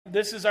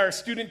This is our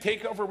student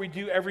takeover we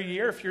do every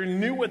year. If you're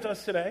new with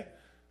us today,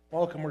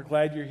 welcome. We're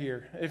glad you're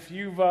here. If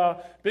you've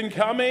been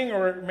coming,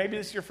 or maybe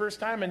this is your first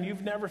time and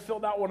you've never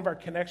filled out one of our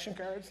connection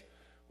cards,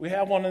 we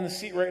have one in the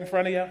seat right in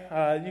front of you.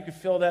 You can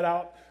fill that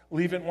out,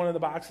 leave it in one of the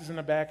boxes in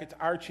the back. It's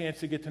our chance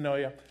to get to know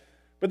you.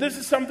 But this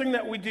is something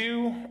that we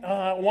do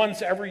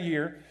once every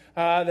year,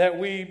 that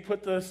we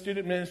put the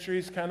student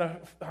ministries kind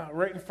of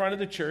right in front of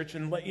the church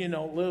and let you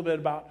know a little bit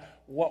about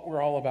what we're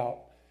all about.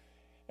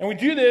 And we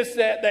do this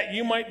that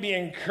you might be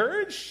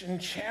encouraged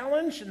and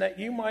challenged, and that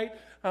you might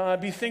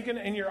be thinking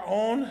in your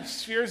own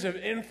spheres of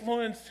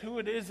influence who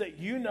it is that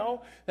you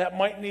know that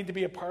might need to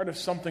be a part of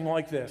something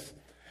like this.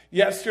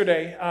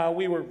 Yesterday,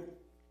 we were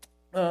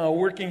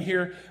working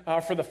here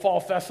for the Fall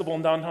Festival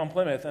in downtown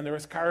Plymouth, and there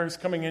was cars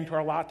coming into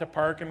our lot to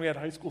park, and we had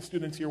high school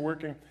students here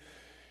working.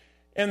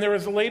 And there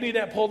was a lady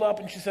that pulled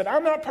up, and she said,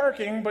 "I'm not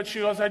parking," but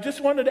she goes, "I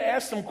just wanted to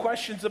ask some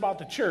questions about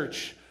the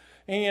church."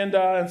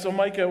 And so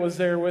Micah was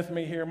there with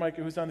me here,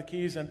 Micah who's on the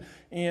keys, and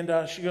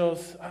she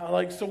goes,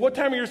 "So what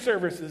time are your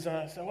services?" And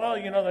I said, "Well,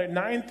 like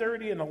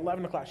 9:30 and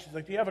 11 o'clock. She's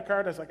like, "Do you have a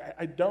card?" I was like,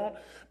 I don't,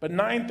 but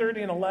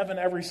 9:30 and 11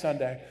 every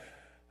Sunday.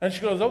 And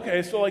she goes,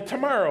 "Okay, so like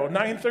tomorrow,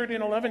 9:30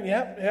 and 11?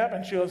 Yep.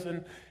 And she goes,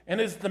 and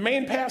is the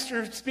main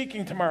pastor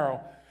speaking tomorrow?"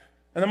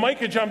 And then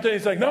Micah jumped in.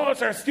 He's like, "No,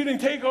 it's our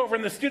student takeover,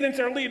 and the students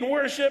are leading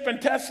worship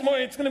and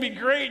testimony. It's going to be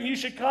great, and you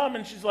should come."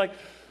 And she's like,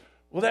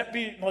 "Will that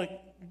be like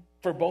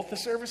for both the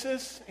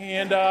services?"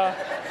 And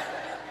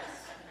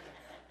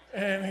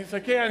and he's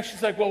like, "Yeah." And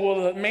she's like, "Well,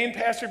 will the main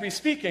pastor be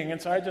speaking?" And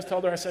so I just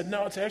told her, I said,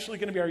 "No, it's actually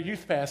going to be our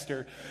youth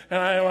pastor." And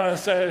I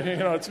said,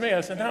 "It's me."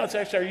 I said, "No, it's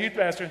actually our youth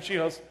pastor." And she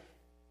goes,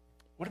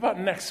 "What about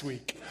next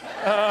week?"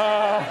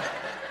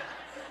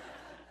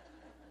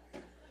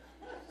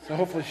 So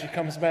hopefully she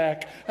comes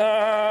back.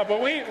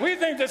 But we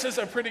think this is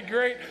a pretty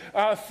great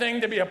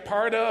thing to be a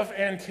part of,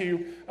 and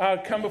to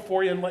come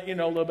before you and let you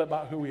know a little bit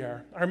about who we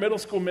are. Our middle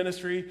school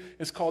ministry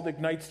is called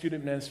Ignite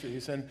Student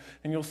Ministries, and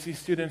you'll see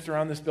students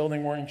around this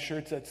building wearing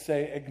shirts that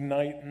say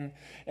Ignite.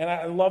 And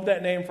I love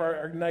that name for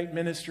our Ignite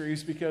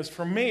Ministries, because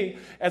for me,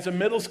 as a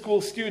middle school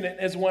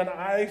student, is when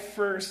I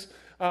first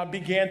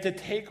began to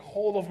take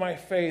hold of my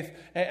faith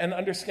and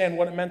understand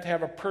what it meant to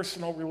have a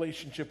personal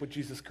relationship with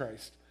Jesus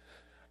Christ.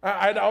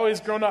 I'd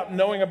always grown up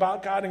knowing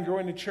about God and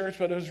going to church,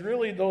 but it was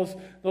really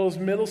those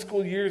middle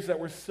school years that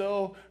were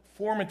so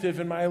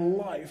formative in my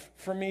life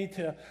for me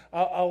to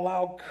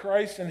allow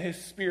Christ and His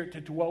Spirit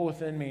to dwell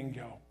within me and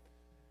go.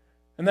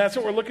 And that's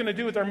what we're looking to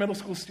do with our middle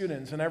school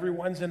students. And every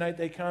Wednesday night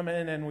they come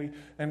in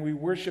and we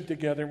worship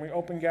together, and we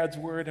open God's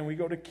Word, and we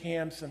go to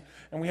camps, and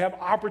we have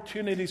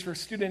opportunities for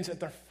students at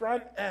the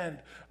front end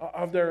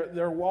of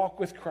their walk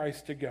with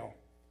Christ to go.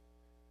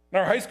 In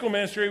our high school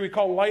ministry, we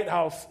call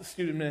Lighthouse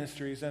Student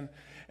Ministries,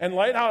 and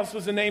Lighthouse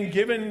was a name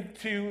given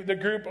to the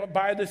group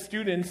by the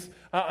students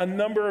a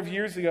number of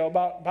years ago,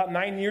 about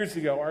 9 years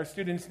ago. Our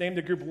students named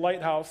the group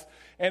Lighthouse,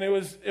 and it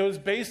was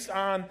based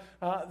on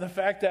the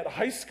fact that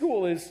high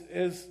school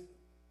is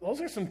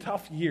those are some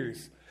tough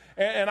years.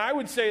 And I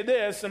would say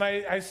this, and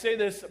I say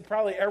this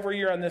probably every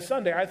year on this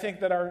Sunday, I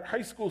think that our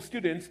high school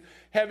students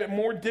have it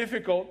more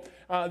difficult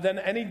than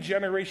any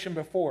generation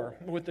before,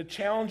 with the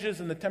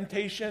challenges and the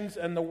temptations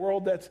and the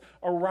world that's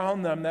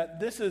around them, that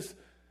this is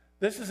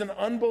an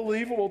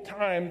unbelievable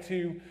time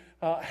to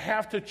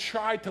have to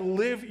try to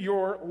live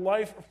your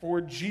life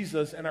for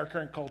Jesus in our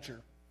current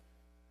culture.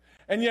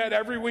 And yet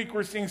every week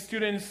we're seeing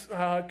students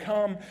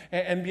come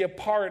and be a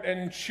part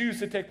and choose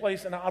to take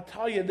place. And I'll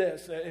tell you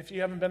this, if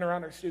you haven't been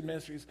around our student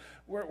ministries,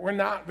 we're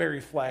not very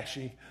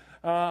flashy.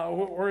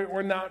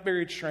 We're not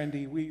very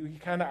trendy. We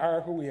kind of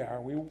are who we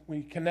are.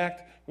 We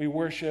connect, we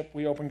worship,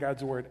 we open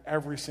God's Word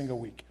every single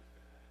week.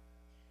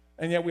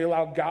 And yet we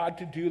allow God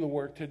to do the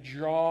work to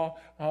draw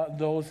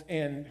those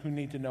in who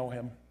need to know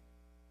Him.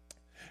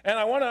 And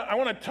I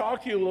want to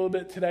talk to you a little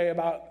bit today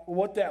about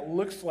what that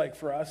looks like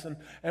for us,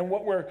 and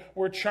what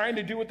we're trying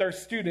to do with our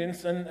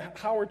students, and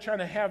how we're trying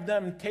to have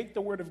them take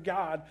the Word of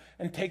God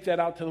and take that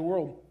out to the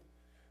world.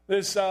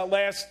 This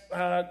last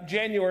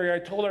January, I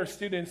told our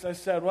students, I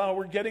said, "Well,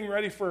 we're getting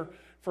ready for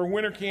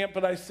winter camp,"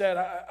 but I said,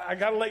 I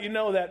got to let you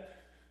know that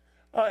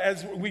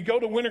as we go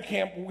to winter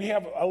camp, we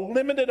have a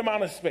limited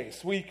amount of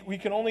space. We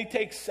can only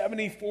take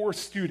 74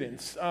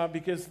 students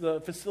because the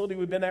facility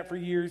we've been at for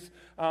years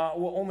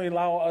will only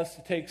allow us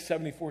to take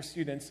 74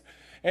 students.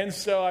 And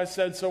so I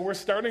said, so we're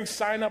starting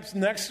signups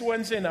next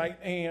Wednesday night,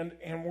 and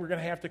we're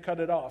going to have to cut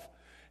it off.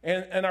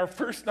 And our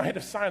first night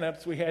of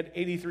signups, we had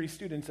 83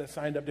 students that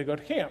signed up to go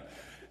to camp.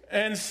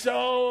 And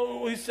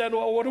so we said,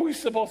 well, what are we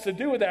supposed to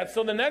do with that?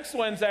 So the next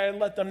Wednesday, I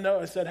let them know.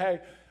 I said, hey,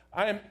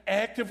 I am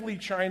actively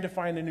trying to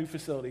find a new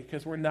facility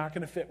because we're not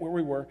going to fit where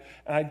we were,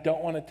 and I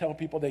don't want to tell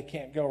people they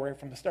can't go right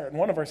from the start. And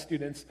one of our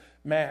students,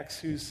 Max,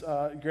 who's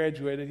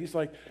graduated, he's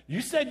like, "You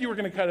said you were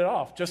going to cut it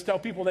off. Just tell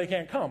people they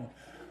can't come."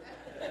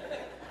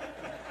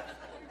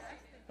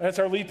 That's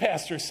our lead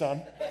pastor's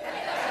son.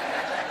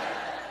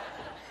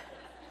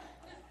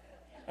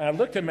 And I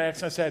looked at Max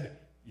and I said,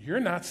 "You're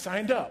not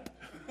signed up."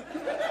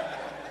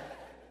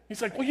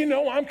 He's like, well, you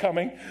know I'm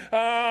coming.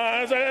 I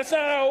was like, that's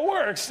not how it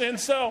works. And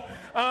so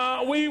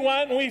we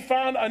went and we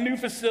found a new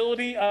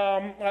facility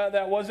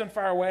that wasn't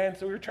far away. And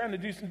so we were trying to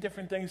do some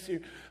different things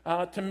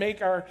to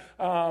make our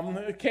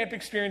camp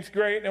experience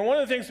great. And one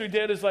of the things we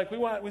did is like,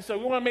 we said,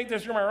 we want to make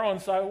this room our own.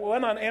 So I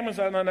went on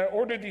Amazon and I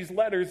ordered these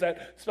letters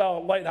that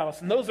spell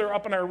lighthouse. And those are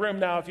up in our room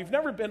now. If you've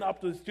never been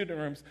up to the student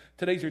rooms,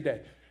 today's your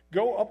day.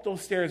 Go up those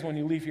stairs when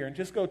you leave here and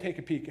just go take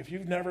a peek. If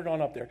you've never gone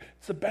up there,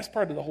 it's the best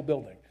part of the whole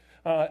building.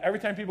 Every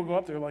time people go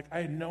up there, like,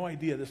 I had no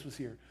idea this was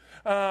here.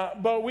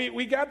 But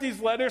we got these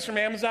letters from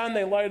Amazon.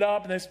 They light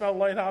up, and they spell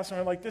lighthouse, and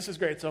we're like, this is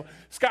great. So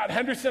Scott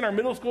Henderson, our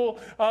middle school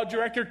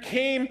director,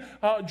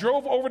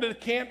 drove over to the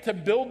camp to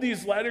build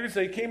these letters.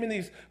 They came in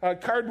these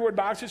cardboard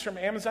boxes from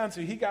Amazon,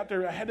 so he got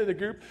there ahead of the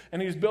group,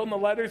 and he was building the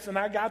letters, and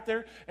I got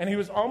there, and he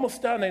was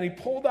almost done, and he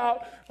pulled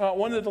out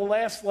one of the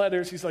last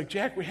letters. He's like,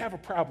 Jack, we have a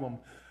problem.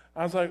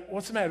 I was like,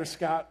 what's the matter,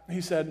 Scott?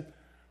 He said,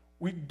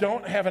 we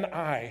don't have an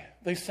I.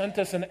 They sent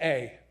us an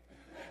A.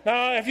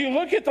 Now, if you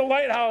look at the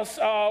lighthouse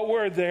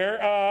word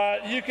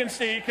there, you can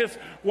see, because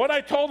what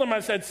I told him, I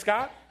said,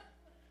 Scott,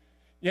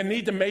 you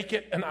need to make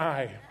it an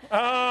I.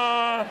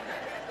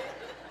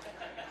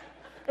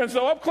 And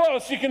so up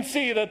close, you can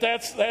see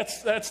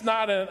that's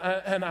not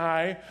an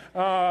I.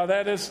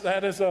 That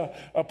is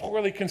a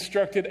poorly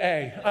constructed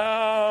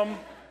A.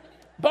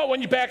 But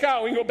when you back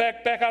out, we can go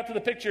back out to the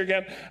picture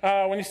again.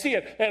 When you see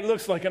it, it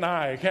looks like an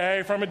eye,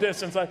 okay, from a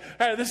distance. Like,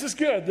 hey, this is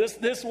good.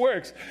 This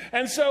works.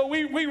 And so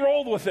we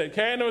rolled with it,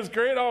 okay, and it was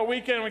great all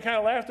weekend. We kind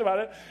of laughed about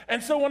it.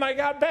 And so when I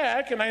got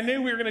back, and I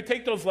knew we were going to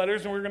take those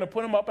letters and we were going to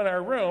put them up in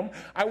our room,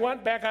 I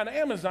went back on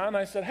Amazon, and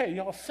I said, hey,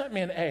 y'all sent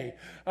me an A.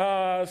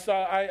 So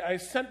I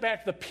sent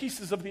back the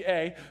pieces of the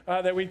A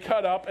that we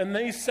cut up, and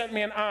they sent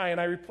me an I,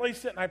 and I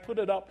replaced it, and I put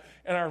it up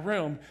in our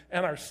room,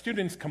 and our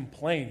students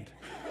complained.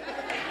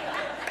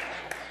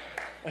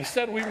 I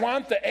said, we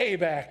want the A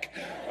back.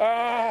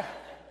 I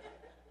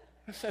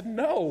said,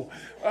 no.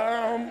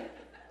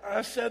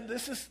 I said,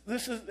 this is,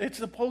 it's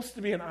supposed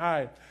to be an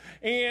I.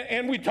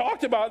 And we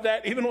talked about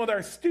that even with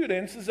our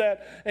students, is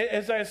that,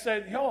 as I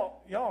said,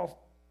 y'all,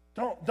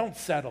 don't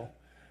settle.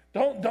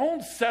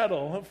 Don't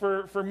settle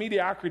for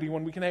mediocrity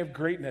when we can have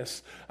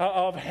greatness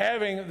of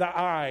having the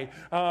I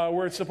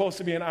where it's supposed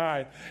to be an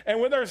I.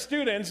 And with our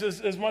students,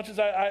 as much as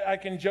I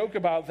can joke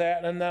about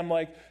that, and I'm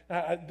like,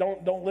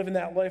 don't live in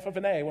that life of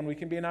an A when we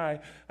can be an I.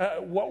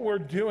 What we're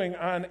doing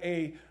on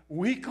a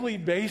weekly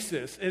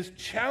basis is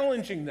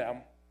challenging them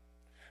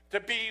to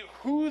be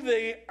who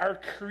they are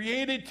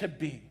created to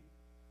be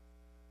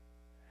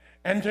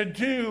and to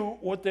do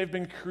what they've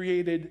been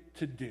created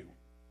to do.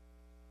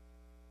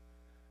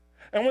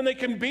 And when they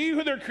can be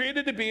who they're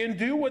created to be and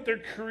do what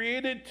they're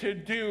created to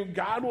do,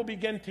 God will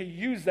begin to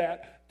use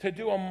that to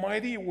do a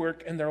mighty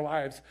work in their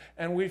lives.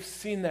 And we've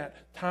seen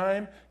that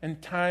time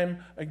and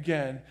time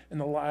again in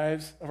the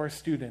lives of our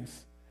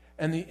students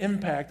and the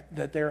impact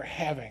that they're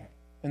having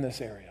in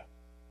this area.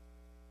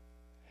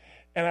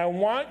 And I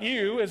want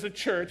you as a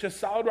church, a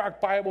Solid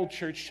Rock Bible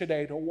Church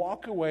today, to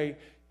walk away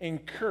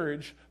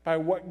encouraged by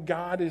what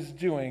God is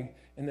doing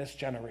in this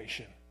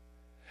generation.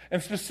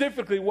 And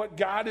specifically what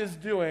God is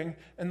doing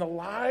in the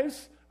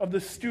lives of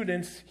the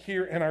students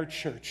here in our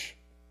church.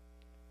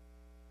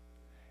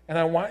 And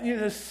I want you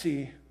to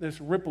see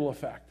this ripple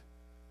effect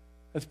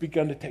that's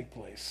begun to take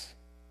place.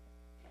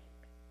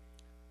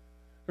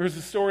 There's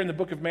a story in the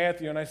book of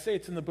Matthew, and I say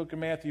it's in the book of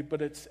Matthew,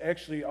 but it's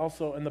actually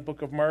also in the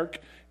book of Mark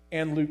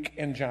and Luke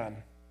and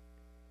John.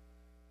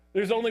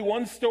 There's only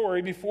one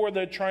story before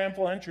the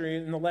triumphal entry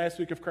in the last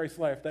week of Christ's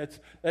life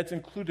that's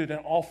included in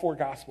all four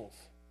Gospels.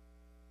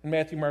 In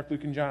Matthew, Mark,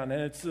 Luke, and John.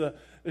 And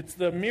it's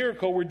the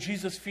miracle where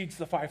Jesus feeds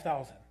the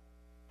 5,000.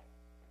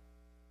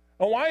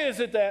 And why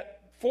is it that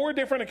four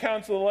different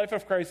accounts of the life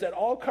of Christ that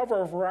all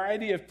cover a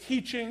variety of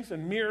teachings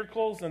and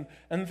miracles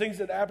and things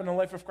that happen in the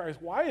life of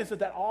Christ, why is it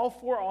that all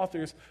four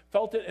authors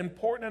felt it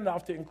important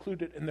enough to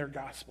include it in their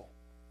gospel?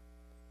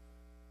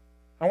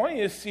 I want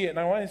you to see it, and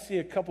I want you to see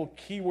a couple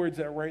key words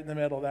that are right in the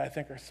middle that I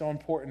think are so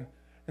important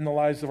in the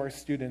lives of our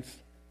students.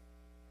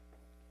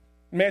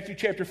 Matthew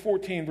chapter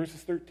 14,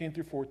 verses 13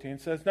 through 14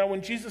 says, now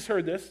when Jesus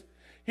heard this,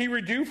 he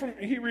withdrew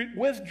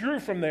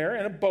from there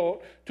in a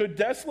boat to a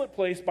desolate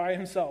place by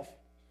himself.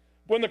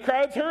 When the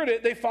crowds heard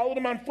it, they followed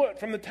him on foot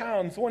from the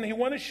towns. When he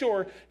went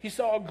ashore, he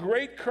saw a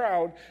great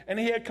crowd, and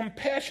he had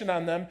compassion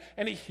on them,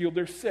 and he healed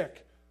their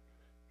sick.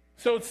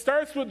 So it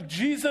starts with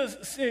Jesus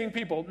seeing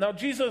people. Now,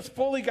 Jesus,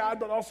 fully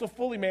God, but also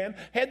fully man,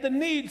 had the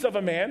needs of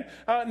a man,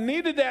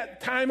 needed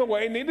that time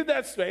away, needed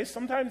that space.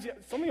 Sometimes,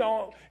 some of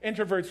y'all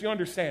introverts, you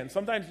understand.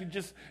 Sometimes you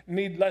just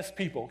need less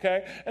people,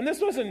 okay? And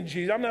this wasn't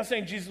Jesus. I'm not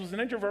saying Jesus was an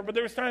introvert, but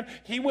there was time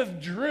he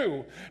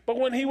withdrew. But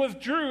when he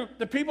withdrew,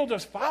 the people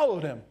just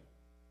followed him.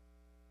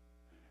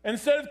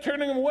 Instead of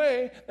turning them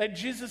away, that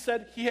Jesus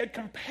said he had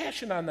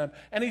compassion on them,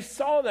 and he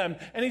saw them,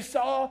 and he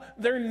saw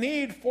their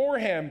need for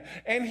him,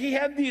 and he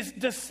had these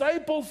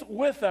disciples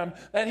with them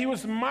that he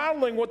was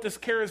modeling what this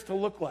care is to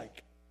look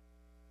like.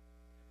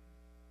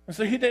 And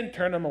so he didn't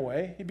turn them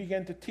away. He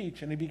began to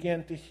teach, and he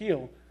began to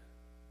heal.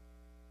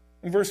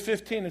 In verse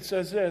 15, it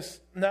says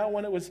this, "Now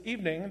when it was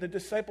evening, the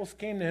disciples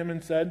came to him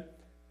and said,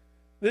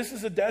 'This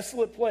is a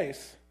desolate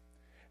place,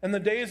 and the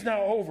day is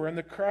now over,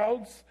 and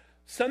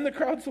send the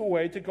crowds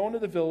away to go into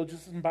the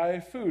villages and buy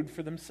food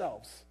for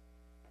themselves.'"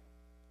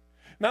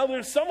 Now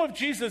there's some of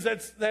Jesus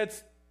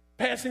that's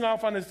passing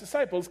off on his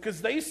disciples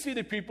because they see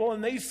the people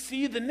and they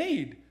see the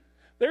need.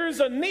 There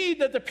is a need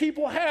that the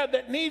people have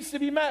that needs to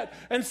be met.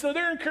 And so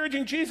they're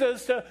encouraging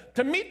Jesus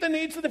to meet the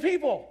needs of the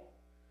people.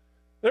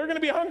 They're going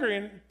to be hungry,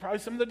 and probably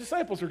some of the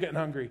disciples were getting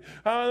hungry.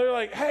 They're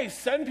like, hey,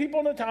 send people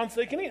into town so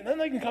they can eat, and then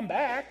they can come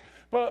back.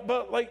 But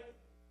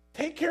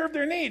take care of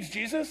their needs,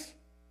 Jesus.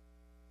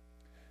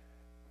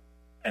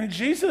 And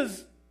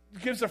Jesus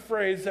gives a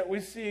phrase that we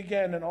see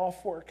again in all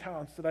four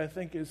accounts that I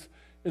think is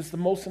the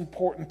most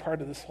important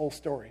part of this whole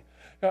story.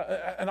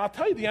 And I'll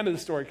tell you the end of the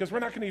story because we're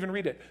not going to even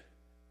read it.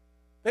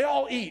 They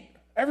all eat.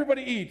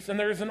 Everybody eats, and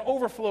there's an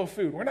overflow of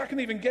food. We're not going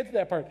to even get to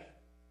that part.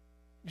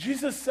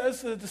 Jesus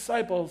says to the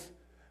disciples,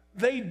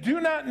 they do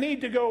not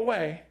need to go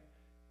away.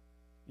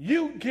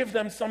 You give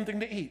them something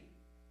to eat.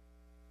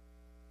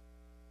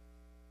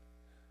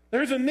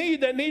 There's a need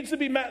that needs to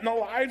be met in the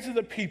lives of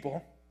the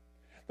people.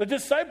 The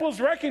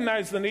disciples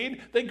recognize the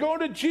need. They go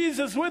to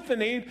Jesus with the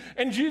need,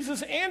 and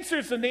Jesus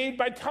answers the need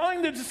by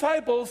telling the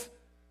disciples,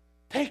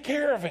 take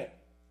care of it.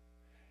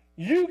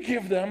 You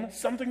give them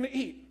something to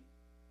eat.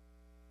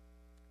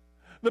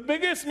 The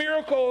biggest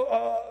miracle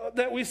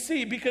that we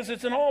see, because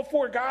it's in all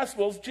four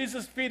Gospels,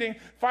 Jesus feeding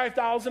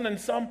 5,000, and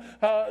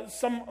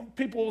some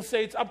people will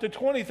say it's up to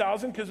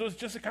 20,000 because it was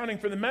just accounting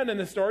for the men in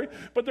the story.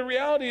 But the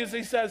reality is,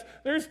 he says,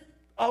 there's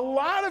a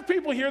lot of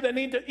people here that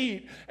need to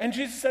eat. And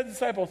Jesus said to the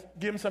disciples,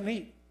 give them something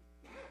to eat.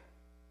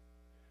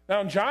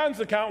 Now, in John's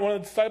account, one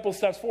of the disciples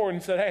steps forward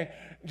and said, hey,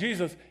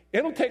 Jesus,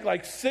 it'll take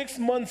like 6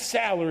 months'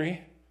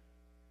 salary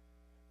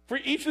for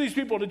each of these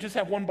people to just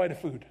have one bite of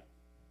food.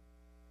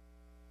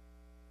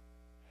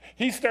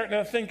 He's starting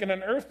to think in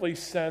an earthly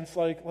sense,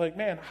 like,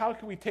 man, how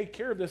can we take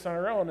care of this on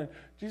our own? And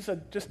Jesus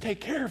said, just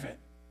take care of it.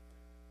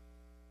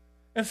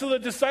 And so the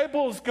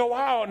disciples go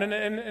out,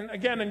 and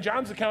again, in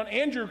John's account,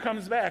 Andrew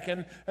comes back,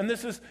 and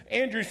this is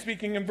Andrew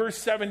speaking in verse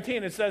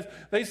 17. It says,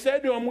 they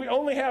said to him, we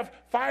only have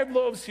 5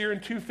 loaves here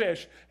and 2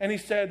 fish. And he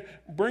said,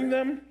 bring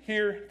them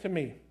here to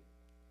me.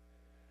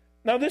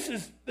 Now this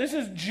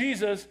is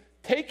Jesus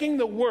taking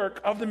the work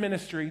of the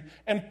ministry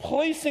and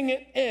placing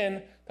it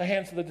in the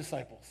hands of the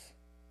disciples.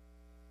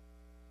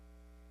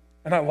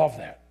 And I love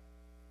that.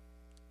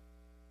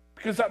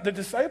 Because the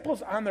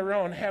disciples on their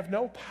own have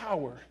no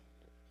power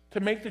to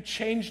make the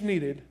change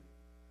needed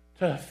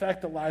to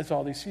affect the lives of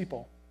all these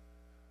people.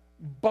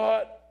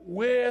 But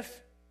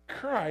with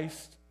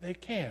Christ, they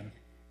can.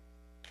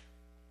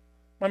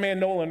 My man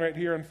Nolan right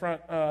here in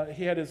front,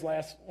 he had his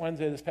last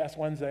Wednesday, this past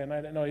Wednesday, and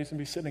I didn't know he was going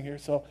to be sitting here,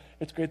 so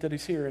it's great that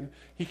he's here. And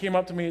he came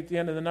up to me at the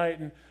end of the night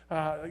and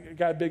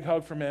got a big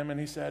hug from him, and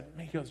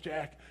he goes,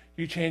 Jack,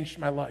 you changed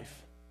my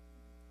life.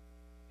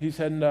 He's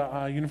heading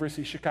to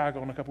University of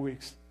Chicago in a couple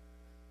weeks.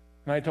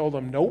 And I told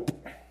him,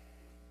 nope.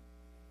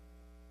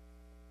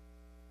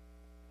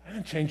 I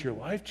didn't change your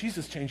life.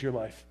 Jesus changed your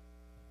life.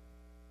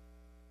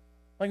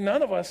 Like,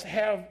 none of us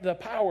have the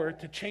power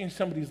to change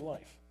somebody's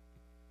life.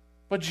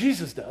 But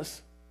Jesus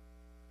does.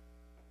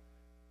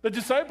 The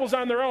disciples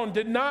on their own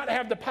did not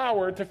have the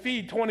power to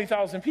feed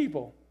 20,000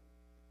 people.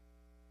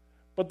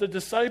 But the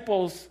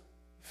disciples,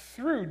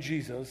 through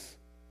Jesus,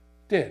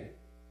 did.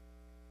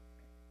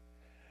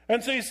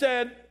 And so he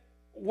said,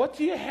 what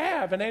do you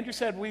have? And Andrew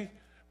said, we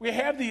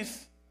have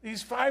these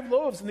 5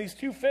 loaves and these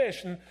 2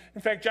 fish. And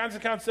in fact, John's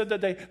account said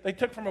that they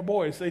took from a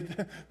boys.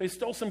 They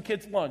stole some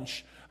kid's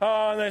lunch.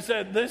 And they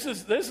said, this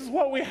is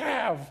what we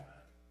have.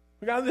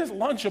 We got this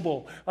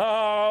Lunchable.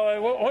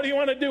 What do you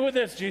want to do with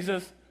this,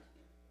 Jesus?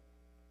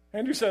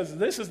 Andrew says,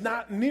 this is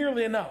not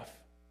nearly enough.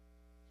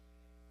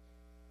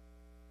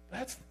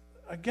 That's,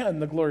 again,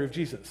 the glory of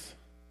Jesus.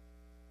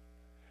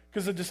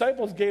 Because the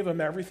disciples gave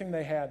him everything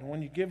they had. And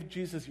when you give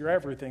Jesus your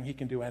everything, he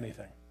can do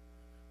anything.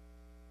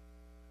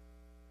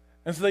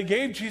 And so they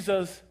gave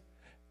Jesus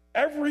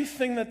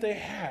everything that they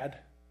had.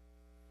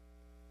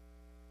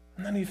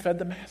 And then he fed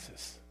the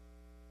masses.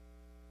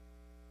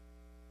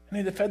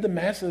 And he fed the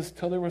masses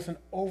till there was an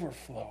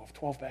overflow of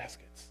 12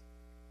 baskets.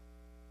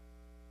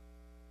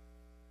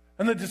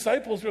 And the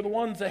disciples were the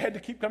ones that had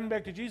to keep coming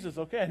back to Jesus.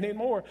 Okay, I need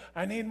more,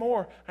 I need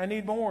more, I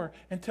need more,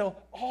 until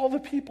all the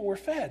people were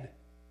fed.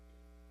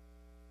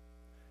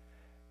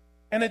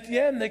 And at the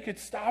end, they could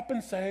stop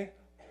and say,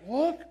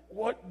 look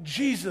what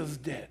Jesus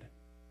did.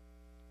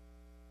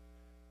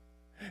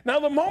 Now,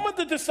 the moment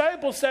the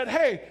disciples said,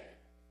 hey,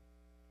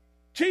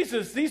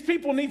 Jesus, these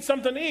people need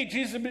something to eat,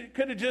 Jesus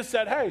could have just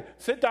said, hey,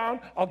 sit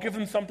down, I'll give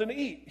them something to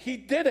eat. He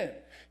didn't.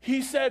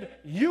 He said,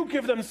 you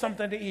give them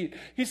something to eat.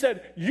 He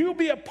said, you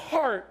be a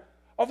part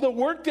of the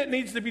work that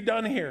needs to be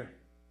done here.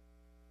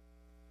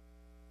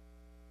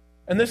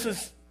 And this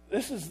is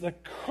the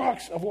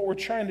crux of what we're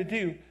trying to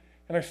do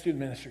in our student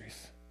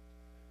ministries.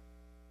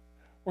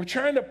 We're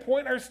trying to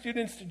point our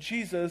students to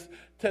Jesus,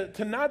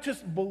 to not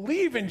just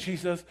believe in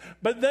Jesus,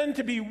 but then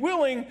to be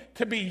willing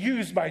to be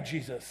used by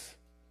Jesus.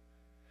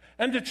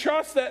 And to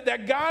trust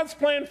that God's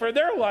plan for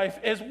their life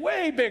is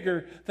way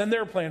bigger than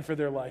their plan for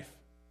their life.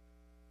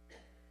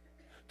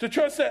 To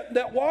trust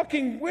that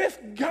walking with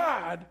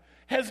God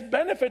has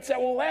benefits that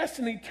will last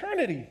in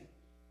eternity.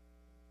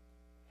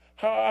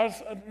 I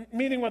was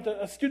meeting with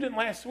a student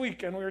last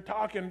week, and we were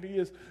talking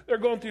because they're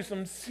going through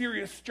some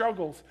serious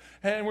struggles.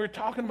 And we were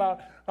talking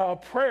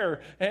about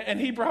prayer. And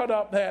he brought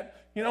up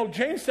that,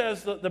 James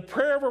says that the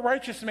prayer of a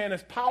righteous man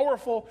is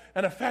powerful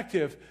and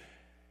effective.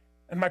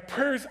 And my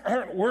prayers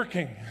aren't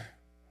working.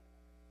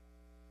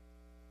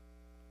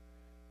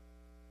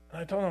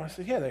 And I told him, I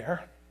said, yeah, they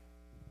are.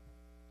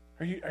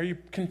 Are you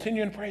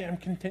continuing to pray? I'm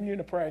continuing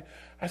to pray.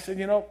 I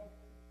said,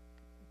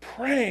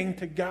 praying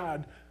to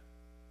God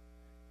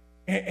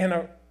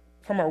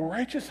from a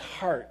righteous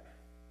heart,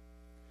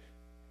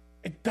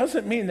 it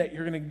doesn't mean that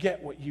you're going to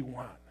get what you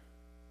want.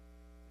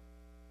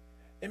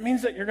 It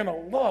means that you're going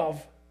to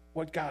love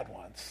what God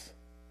wants.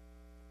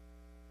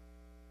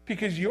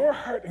 Because your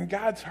heart and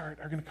God's heart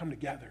are going to come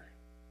together.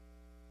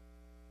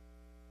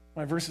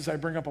 My verses I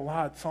bring up a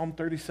lot, Psalm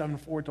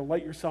 37:4,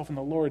 delight yourself in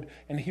the Lord,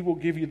 and he will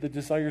give you the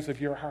desires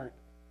of your heart.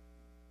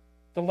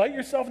 Delight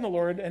yourself in the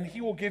Lord, and he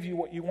will give you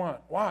what you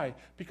want. Why?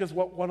 Because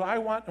what I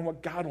want and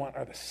what God want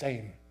are the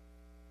same.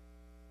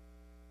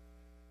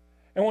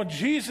 And what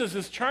Jesus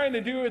is trying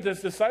to do with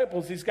his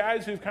disciples, these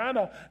guys who've kind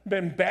of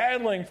been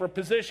battling for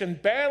position,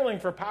 battling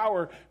for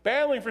power,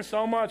 battling for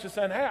so much, is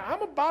saying, hey,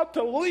 I'm about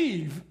to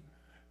leave.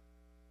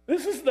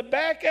 This is the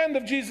back end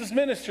of Jesus'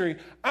 ministry.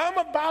 I'm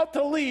about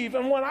to leave,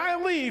 and when I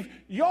leave,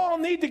 y'all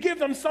need to give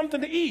them something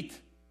to eat.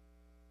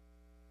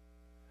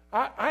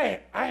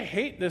 I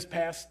hate this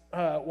past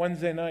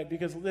Wednesday night,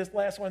 because this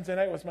last Wednesday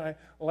night was my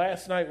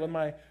last night with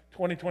my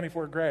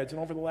 2024 grads,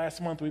 and over the last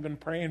month we've been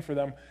praying for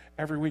them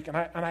every week, and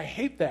I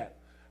hate that.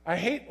 I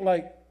hate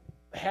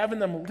having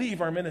them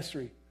leave our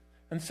ministry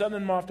and sending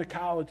them off to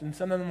college and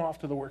sending them off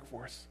to the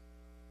workforce.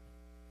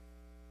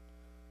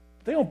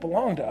 They don't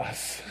belong to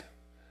us.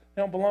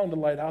 They don't belong to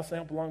Lighthouse. They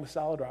don't belong to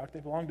Solid Rock. They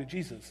belong to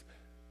Jesus.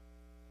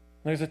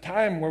 And there's a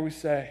time where we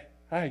say,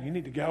 hey, you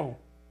need to go.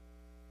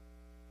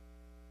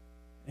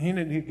 You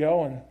need to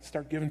go and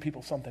start giving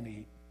people something to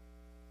eat.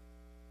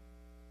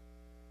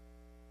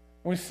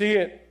 We see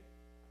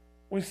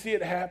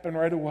it happen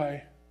right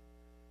away.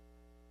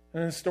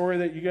 And the story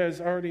that you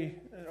guys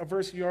a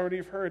verse you already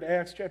have heard,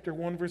 Acts chapter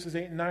 1, verses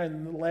 8 and 9,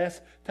 and the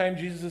last time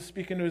Jesus is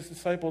speaking to his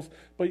disciples,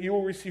 but you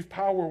will receive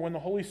power when the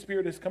Holy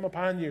Spirit has come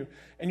upon you,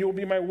 and you will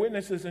be my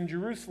witnesses in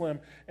Jerusalem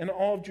and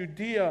all of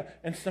Judea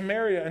and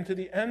Samaria and to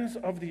the ends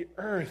of the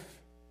earth.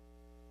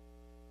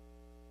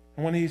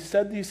 And when he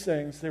said these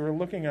things, they were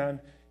looking on,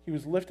 he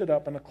was lifted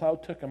up, and a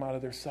cloud took him out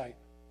of their sight.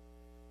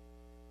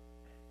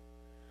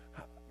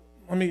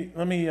 Let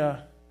me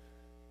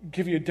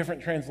give you a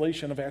different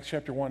translation of Acts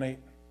chapter 1:8.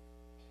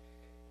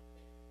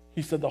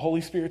 He said, the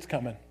Holy Spirit's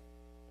coming.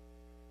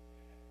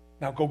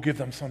 Now go give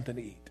them something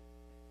to eat.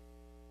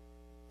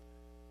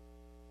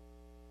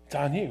 It's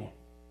on you.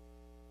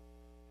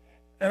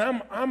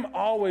 And I'm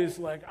always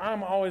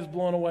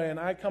blown away, and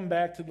I come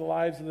back to the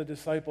lives of the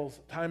disciples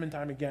time and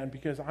time again,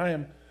 because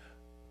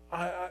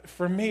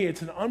for me,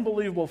 it's an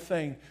unbelievable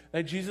thing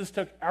that Jesus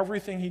took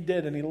everything he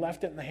did and he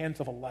left it in the hands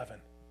of 11.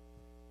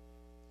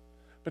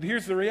 But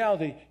here's the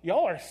reality.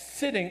 Y'all are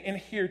sitting in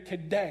here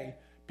today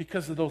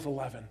because of those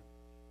 11.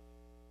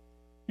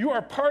 You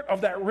are part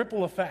of that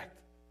ripple effect.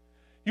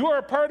 You are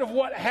a part of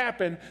what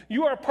happened.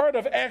 You are a part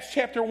of Acts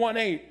chapter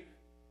 1:8.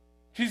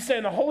 Jesus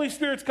saying, the Holy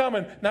Spirit's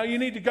coming. Now you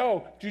need to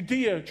go.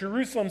 Judea,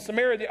 Jerusalem,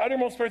 Samaria, the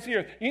uttermost parts of the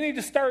earth. You need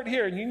to start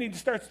here, and you need to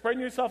start spreading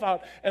yourself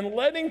out and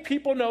letting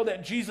people know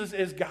that Jesus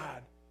is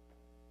God.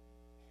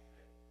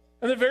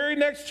 In the very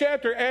next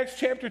chapter, Acts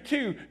chapter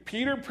 2,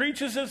 Peter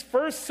preaches his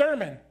first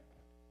sermon.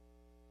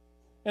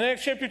 In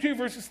Acts chapter 2,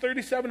 verses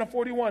 37 and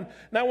 41.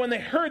 Now when they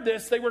heard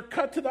this, they were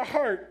cut to the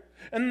heart.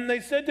 And they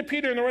said to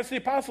Peter and the rest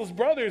of the apostles,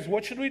 brothers,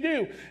 what should we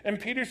do? And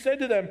Peter said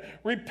to them,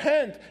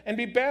 repent and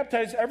be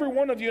baptized, every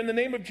one of you, in the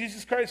name of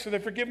Jesus Christ for the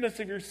forgiveness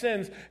of your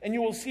sins, and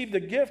you will receive the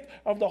gift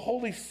of the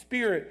Holy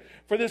Spirit.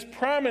 For this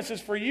promise is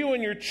for you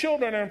and your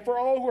children and for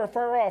all who are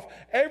far off,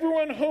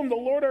 everyone whom the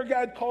Lord our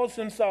God calls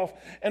himself.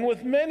 And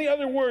with many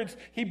other words,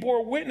 he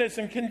bore witness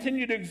and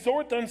continued to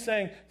exhort them,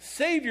 saying,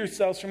 save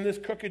yourselves from this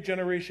crooked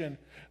generation.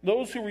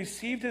 Those who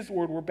received his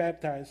word were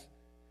baptized,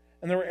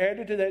 and there were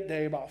added to that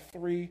day about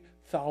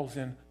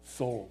 3,000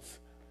 souls.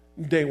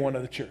 Day one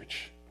of the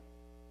church.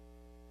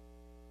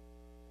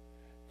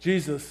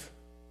 Jesus,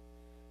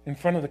 in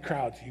front of the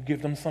crowds, you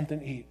give them something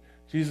to eat.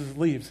 Jesus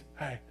leaves.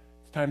 Hey,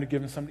 it's time to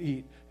give them something to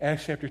eat.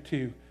 Acts chapter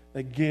 2,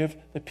 they give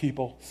the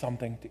people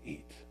something to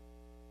eat.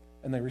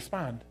 And they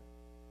respond.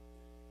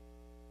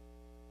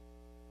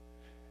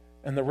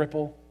 And the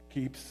ripple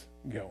keeps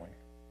going.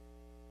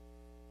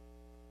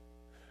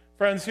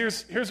 Friends,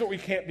 here's what we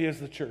can't be as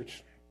the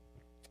church.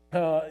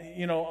 A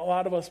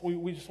lot of us,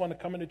 we just want to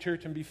come into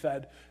church and be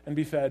fed and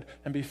be fed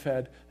and be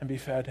fed and be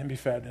fed and be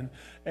fed.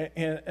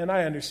 And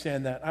I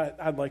understand that.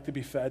 I'd like to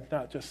be fed,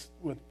 not just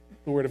with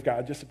the Word of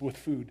God, just with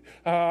food.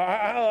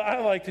 I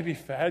like to be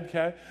fed,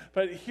 okay?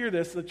 But hear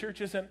this, the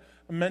church isn't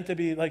meant to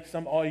be like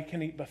some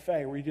all-you-can-eat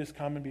buffet where you just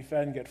come and be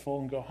fed and get full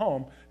and go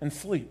home and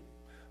sleep.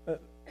 This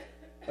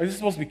is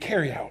supposed to be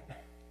carry out.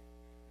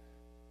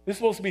 This is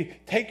supposed to be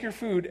take your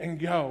food and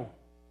go.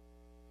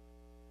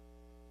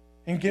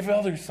 And give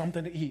others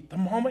something to eat. The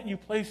moment you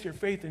place your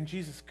faith in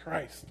Jesus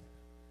Christ,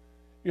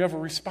 you have a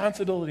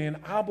responsibility, an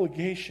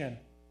obligation,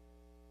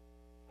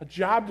 a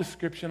job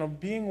description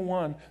of being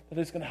one that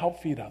is going to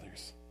help feed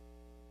others.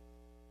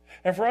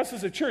 And for us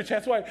as a church,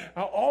 that's why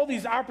all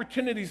these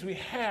opportunities we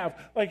have,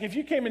 like if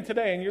you came in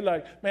today and you're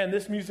like, man,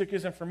 this music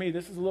isn't for me,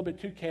 this is a little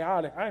bit too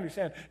chaotic, I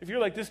understand. If you're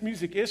like, this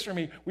music is for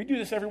me, we do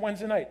this every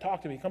Wednesday night.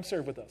 Talk to me. Come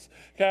serve with us.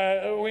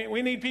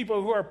 We need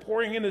people who are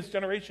pouring in this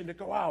generation to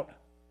go out.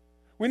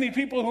 We need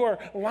people who are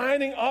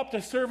lining up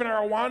to serve in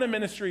our Awana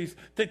ministries,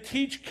 to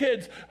teach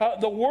kids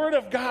the Word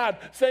of God,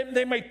 so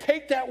they may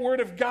take that Word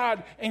of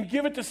God and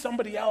give it to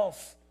somebody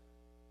else.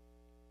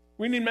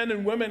 We need men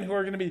and women who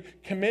are going to be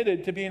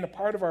committed to being a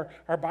part of our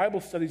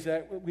Bible studies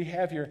that we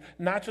have here,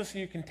 not just so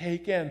you can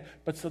take in,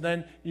 but so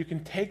then you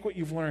can take what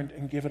you've learned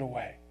and give it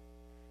away.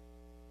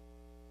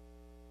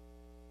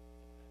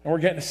 And we're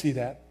getting to see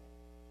that.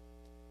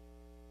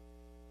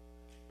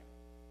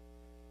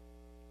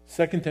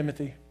 2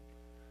 Timothy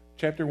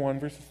chapter 1,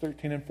 verses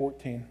 13 and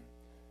 14.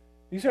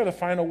 These are the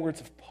final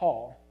words of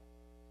Paul.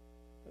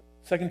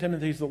 2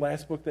 Timothy is the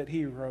last book that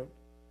he wrote.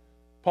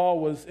 Paul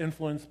was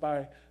influenced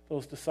by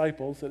those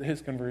disciples at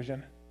his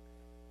conversion.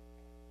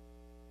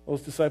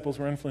 Those disciples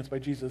were influenced by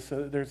Jesus,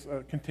 so there's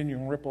a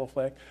continuing ripple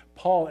effect.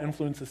 Paul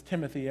influences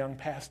Timothy, a young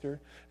pastor,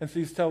 and so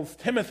he tells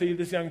Timothy,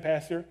 this young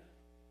pastor,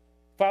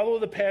 follow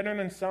the pattern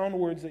and sound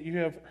words that you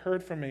have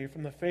heard from me,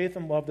 from the faith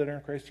and love that are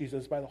in Christ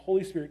Jesus, by the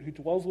Holy Spirit who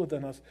dwells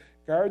within us.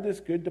 Guard this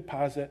good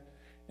deposit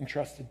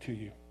entrusted to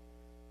you.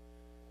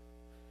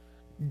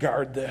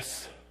 Guard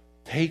this.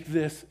 Take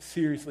this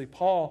seriously.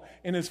 Paul,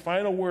 in his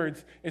final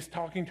words, is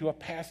talking to a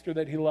pastor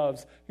that he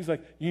loves. He's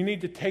like, you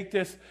need to take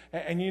this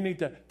and you need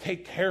to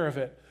take care of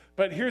it.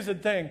 But here's the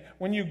thing.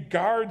 When you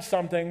guard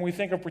something, we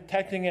think of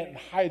protecting it and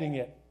hiding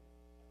it.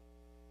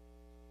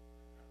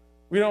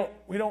 We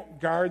don't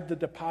guard the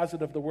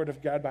deposit of the Word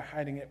of God by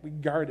hiding it. We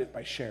guard it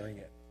by sharing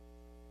it.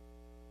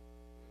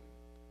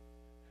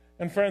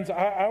 And friends,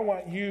 I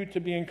want you to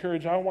be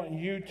encouraged. I want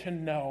you to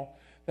know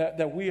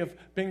that we have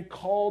been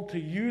called to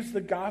use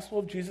the gospel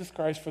of Jesus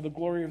Christ for the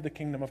glory of the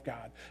kingdom of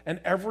God. And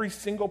every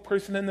single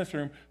person in this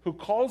room who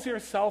calls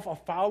yourself a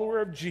follower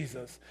of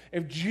Jesus,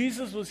 if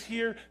Jesus was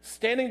here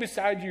standing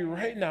beside you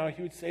right now,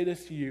 he would say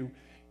this to you: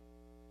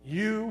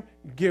 you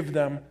give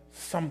them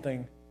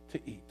something to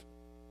eat.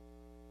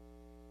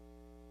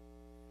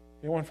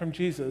 They went from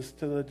Jesus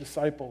to the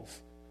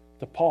disciples,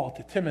 to Paul,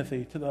 to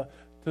Timothy, to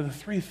the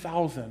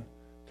 3,000,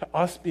 to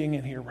us being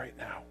in here right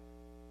now.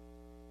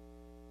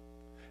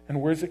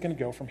 And where's it going to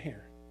go from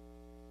here?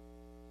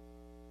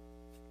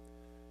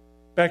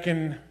 Back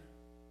in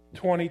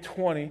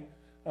 2020,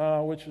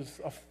 which was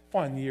a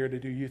fun year to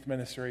do youth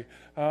ministry,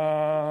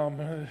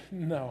 there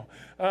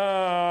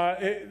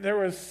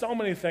was so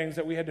many things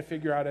that we had to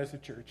figure out as a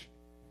church.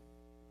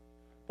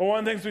 But one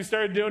of the things we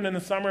started doing in the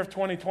summer of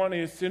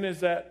 2020, as soon as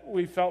that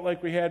we felt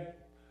like we had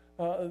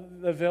the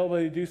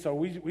availability to do so,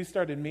 we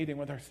started meeting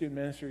with our student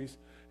ministries.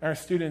 And our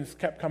students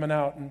kept coming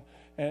out,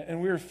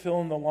 and we were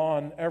filling the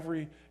lawn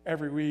every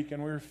week,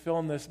 and we were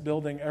filling this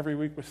building every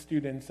week with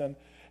students.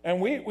 And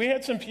we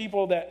had some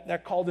people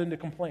that called in to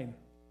complain.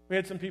 We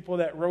had some people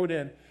that wrote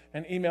in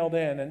and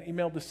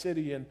emailed the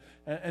city and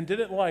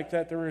didn't like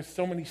that there were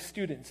so many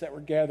students that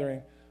were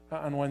gathering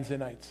on Wednesday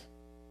nights.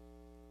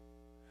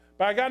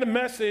 But I got a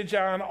message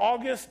on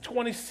August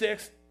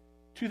 26,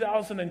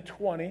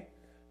 2020,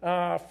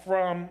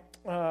 from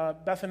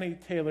Bethany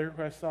Taylor,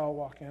 who I saw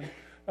walk in.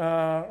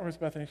 Where's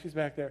Bethany? She's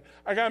back there.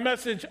 I got a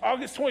message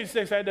August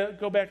 26th. I had to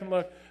go back and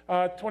look.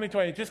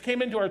 2020. It just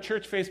came into our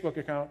church Facebook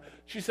account.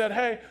 She said,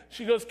 hey,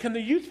 she goes, can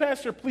the youth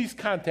pastor please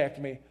contact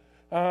me?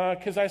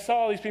 Because I saw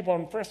all these people,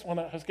 and first when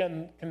I was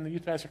getting, can the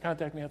youth pastor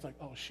contact me? I was like,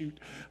 oh, shoot.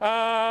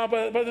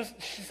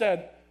 She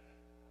said,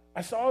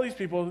 I saw all these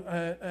people,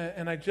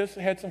 and I just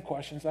had some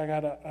questions. I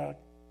got a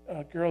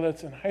girl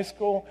that's in high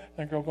school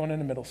and a girl going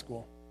into middle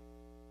school.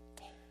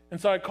 And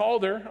so I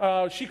called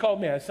her. She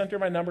called me. I sent her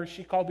my number.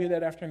 She called me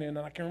that afternoon,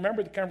 and I can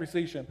remember the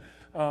conversation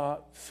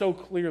so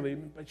clearly.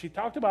 But she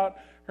talked about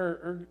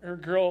her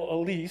girl,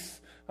 Elise,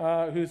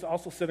 who's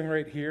also sitting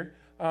right here.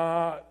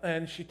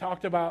 And she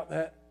talked about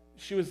that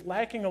she was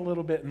lacking a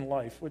little bit in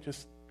life, which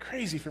is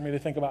crazy for me to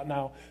think about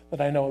now that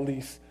I know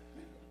Elise.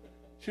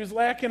 She was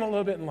lacking a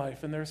little bit in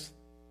life, and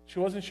she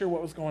wasn't sure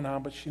what was going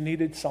on, but she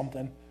needed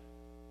something.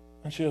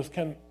 And she goes,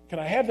 can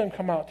I have them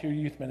come out to your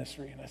youth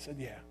ministry? And I said,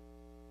 yeah.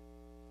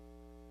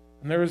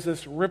 And there was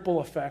this ripple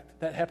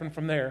effect that happened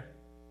from there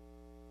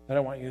that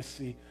I want you to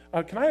see.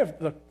 Can I have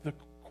the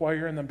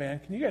choir and the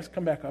band? Can you guys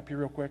come back up here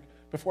real quick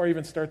before I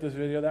even start this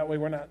video? That way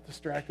we're not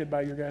distracted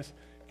by your guys'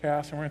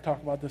 chaos, and we're going to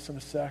talk about this in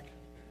a sec.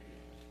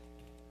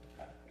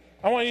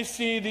 I want you to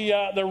see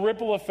the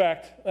ripple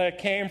effect that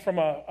came from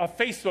a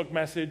Facebook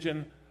message,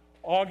 and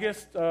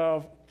August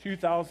of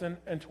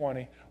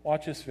 2020.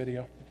 Watch this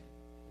video.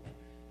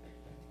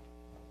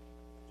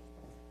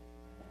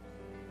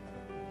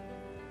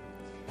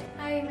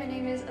 Hi, my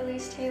name is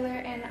Elise Taylor,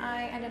 and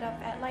I ended up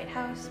at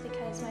Lighthouse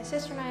because my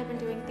sister and I had been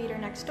doing theater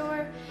next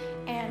door,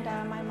 and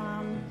my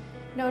mom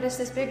noticed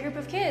this big group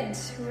of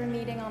kids who were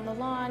meeting on the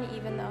lawn,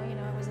 even though,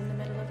 it was in the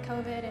middle of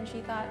COVID, and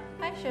she thought,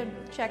 I should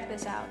check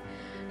this out.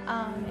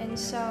 And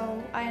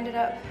so I ended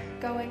up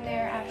going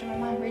there after my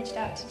mom reached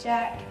out to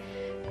Jack,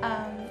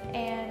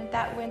 and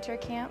that winter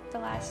camp, the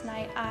last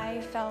night,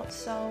 I felt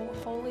so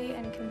wholly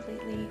and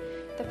completely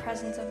the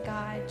presence of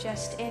God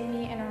just in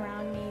me and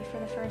around me for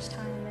the first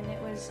time, and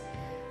it was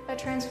a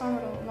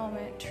transformative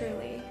moment,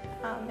 truly.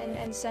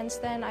 And since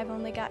then, I've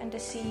only gotten to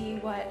see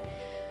what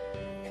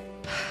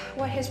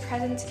His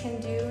presence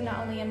can do, not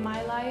only in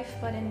my life,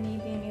 but in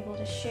me being able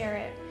to share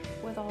it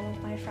with all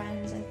of my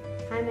friends.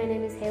 Hi, my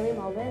name is Haley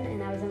Mulvin,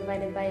 and I was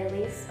invited by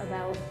Elise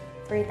about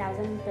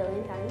 3,000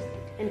 billion times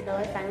until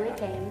it finally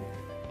came,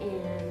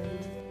 and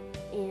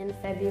in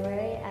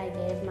February, I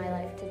gave my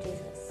life to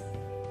Jesus.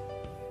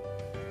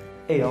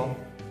 Hey y'all,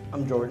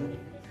 I'm Jordan.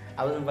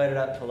 I was invited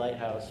out to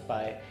Lighthouse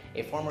by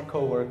a former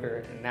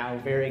co-worker and now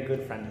very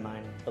good friend of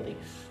mine, Elise.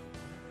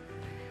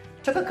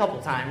 It took a couple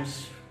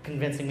times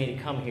convincing me to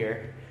come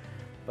here,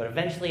 but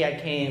eventually I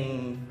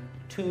came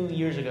 2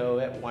 years ago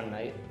at one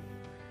night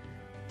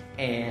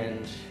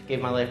and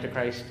gave my life to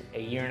Christ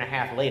a year and a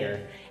half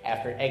later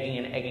after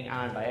egging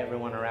on by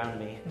everyone around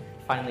me,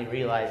 finally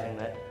realizing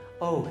that,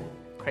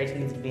 Christ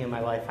needs to be in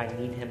my life, I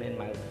need Him in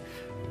my life.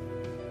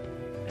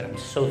 And I'm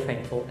so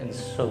thankful and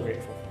so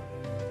grateful.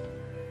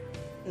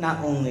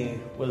 Not only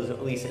was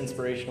Elise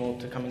inspirational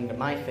to coming to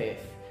my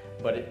faith,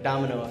 but it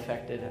domino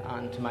affected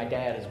onto my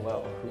dad as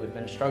well, who had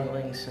been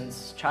struggling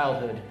since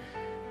childhood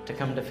to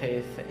come to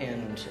faith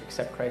and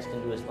accept Christ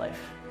into his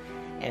life.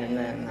 And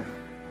then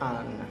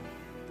on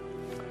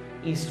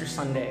Easter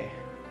Sunday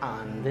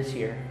on this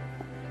year,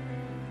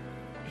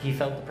 he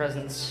felt the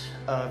presence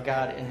of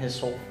God in his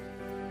soul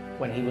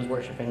when he was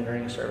worshiping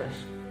during a service.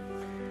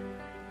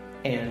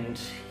 And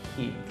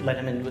He led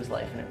him into his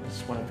life, and it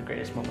was one of the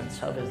greatest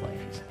moments of his life,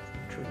 he said,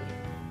 truly.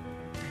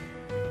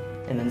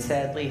 And then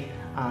sadly,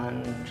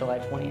 on July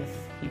 20th,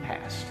 he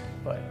passed.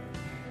 But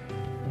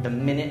the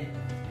minute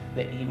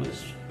that he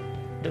was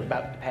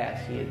about to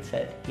pass, he had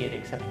said he had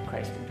accepted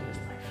Christ into his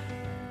life.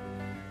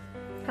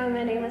 Hi,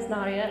 my name is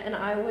Nadia, and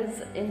I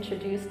was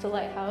introduced to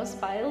Lighthouse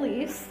by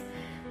Elise.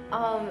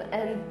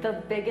 And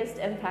the biggest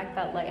impact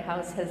that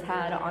Lighthouse has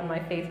had on my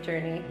faith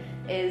journey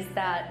is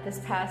that this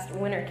past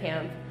winter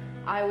camp,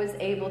 I was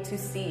able to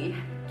see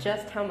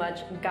just how much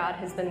God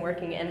has been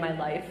working in my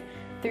life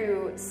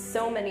through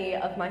so many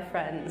of my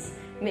friends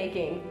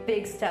making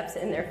big steps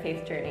in their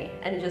faith journey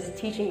and just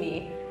teaching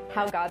me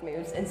how God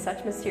moves in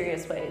such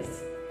mysterious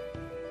ways.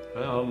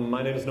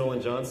 My name is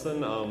Nolan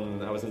Johnson.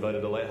 I was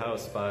invited to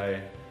Lighthouse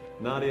by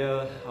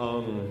Nadia.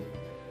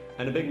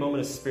 And a big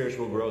moment of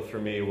spiritual growth for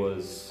me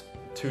was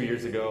 2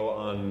 years ago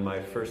on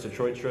my first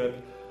Detroit trip.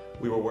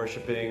 We were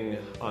worshiping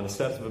on the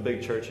steps of a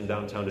big church in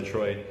downtown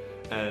Detroit,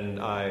 and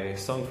I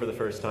sung for the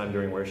first time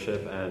during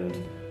worship,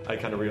 and I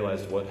kind of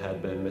realized what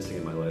had been missing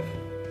in my life.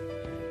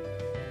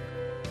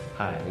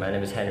 Hi, my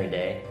name is Henry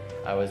Day.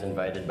 I was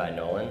invited by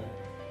Nolan,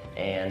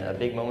 and a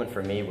big moment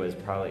for me was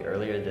probably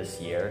earlier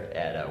this year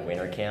at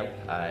winter camp.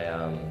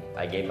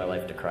 I gave my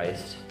life to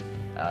Christ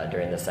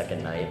during the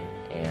second night,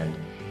 and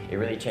it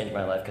really changed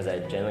my life because I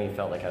genuinely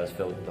felt like I was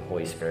filled with the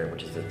Holy Spirit,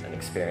 which is an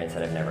experience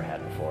that I've never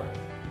had before.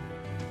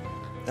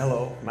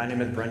 Hello, my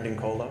name is Brendan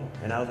Colo,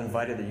 and I was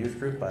invited to youth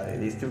group by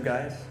these two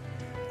guys.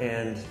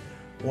 And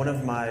one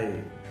of my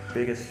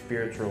biggest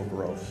spiritual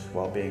growths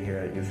while being here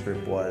at youth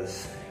group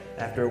was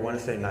after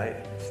Wednesday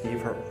night,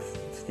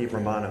 Steve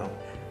Romano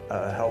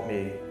helped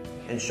me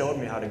and showed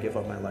me how to give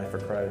up my life for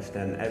Christ.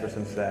 And ever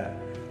since that,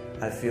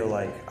 I feel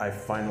like I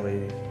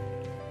finally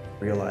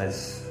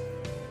realized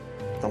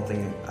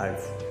something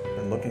I've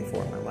been looking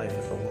for in my life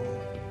for so long.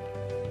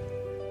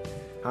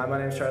 Hi, my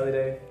name is Charlie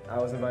Day. I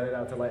was invited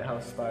out to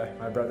Lighthouse by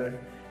my brother,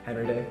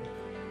 Henry Day.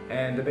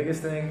 And the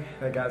biggest thing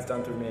that God's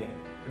done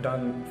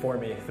for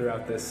me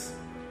throughout this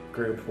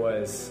group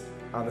was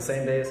on the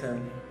same day as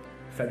him,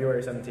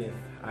 February 17th,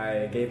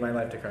 I gave my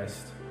life to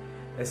Christ.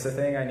 It's the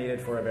thing I needed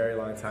for a very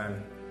long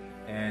time,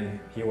 and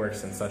He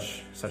works in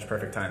such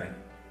perfect timing.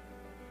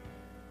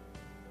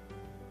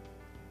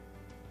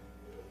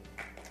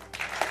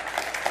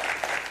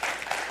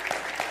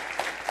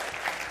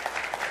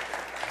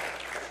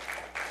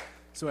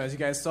 So as you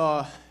guys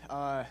saw,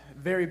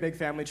 very big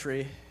family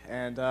tree,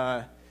 and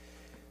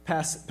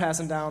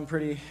passing down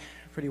pretty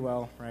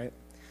well, right?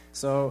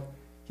 So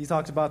he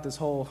talked about this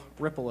whole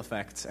ripple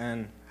effect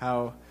and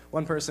how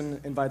one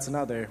person invites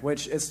another,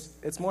 which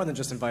it's more than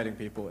just inviting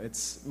people.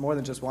 It's more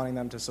than just wanting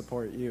them to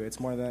support you. It's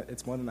more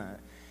than that.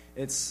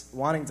 It's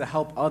wanting to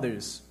help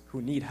others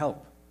who need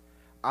help.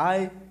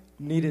 I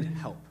needed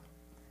help,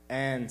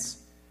 and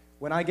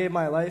when I gave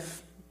my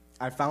life,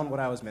 I found what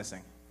I was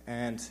missing,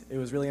 and it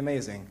was really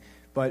amazing.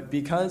 But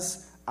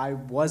because I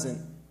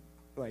wasn't,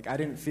 I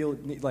didn't feel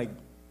like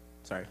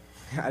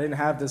I didn't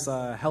have this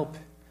help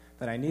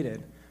that I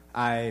needed.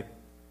 I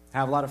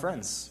have a lot of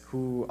friends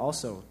who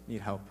also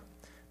need help.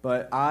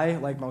 But I,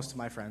 like most of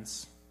my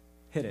friends,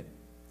 hid it.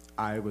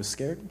 I was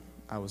scared,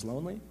 I was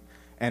lonely,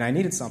 and I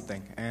needed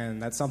something,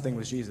 and that something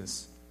was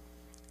Jesus.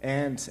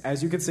 And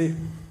as you can see,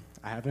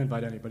 I haven't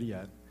invited anybody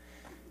yet.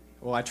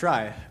 Well, I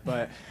try,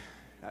 but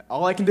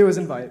all I can do is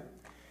invite.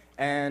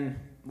 And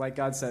like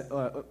God said,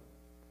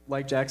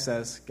 like Jack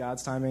says,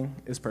 God's timing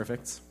is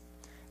perfect.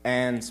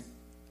 And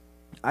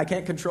I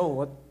can't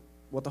control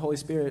what the Holy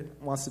Spirit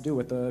wants to do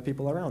with the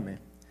people around me.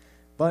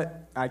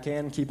 But I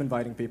can keep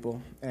inviting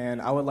people.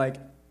 And I would like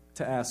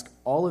to ask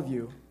all of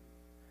you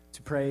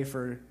to pray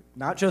for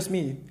not just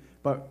me,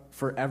 but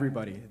for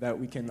everybody, that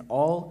we can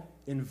all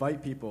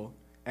invite people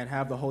and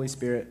have the Holy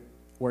Spirit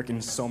work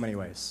in so many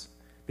ways.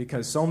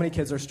 Because so many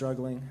kids are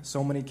struggling,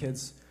 so many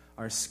kids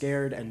are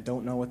scared and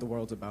don't know what the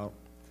world's about,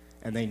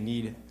 and they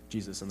need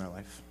Jesus in their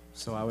life.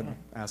 So I would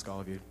ask all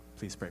of you,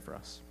 please pray for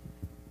us.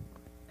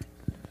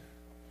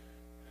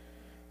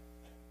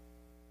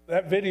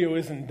 That video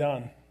isn't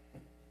done.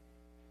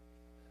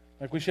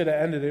 Like, we should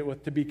have ended it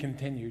with "to be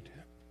continued."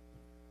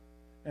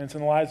 And it's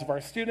in the lives of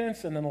our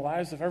students and in the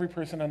lives of every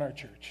person in our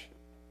church.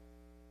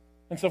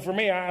 And so for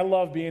me, I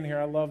love being here.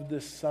 I love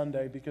this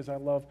Sunday because I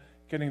love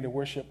getting to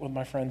worship with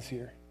my friends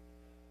here.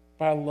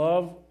 But I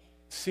love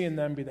seeing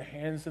them be the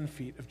hands and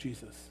feet of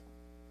Jesus.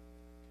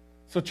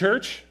 So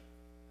church,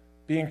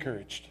 be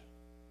encouraged.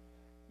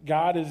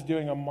 God is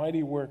doing a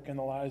mighty work in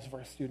the lives of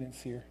our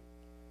students here.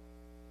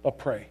 But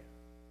pray.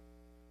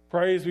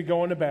 Pray as we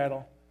go into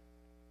battle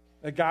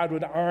that God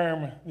would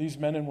arm these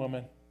men and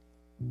women.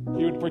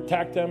 He would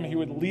protect them. He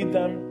would lead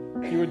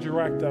them. He would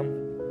direct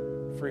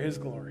them for His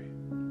glory.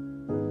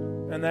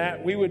 And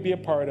that we would be a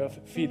part of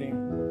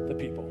feeding the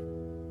people.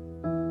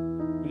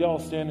 Would you all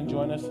stand and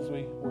join us as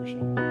we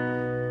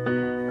worship?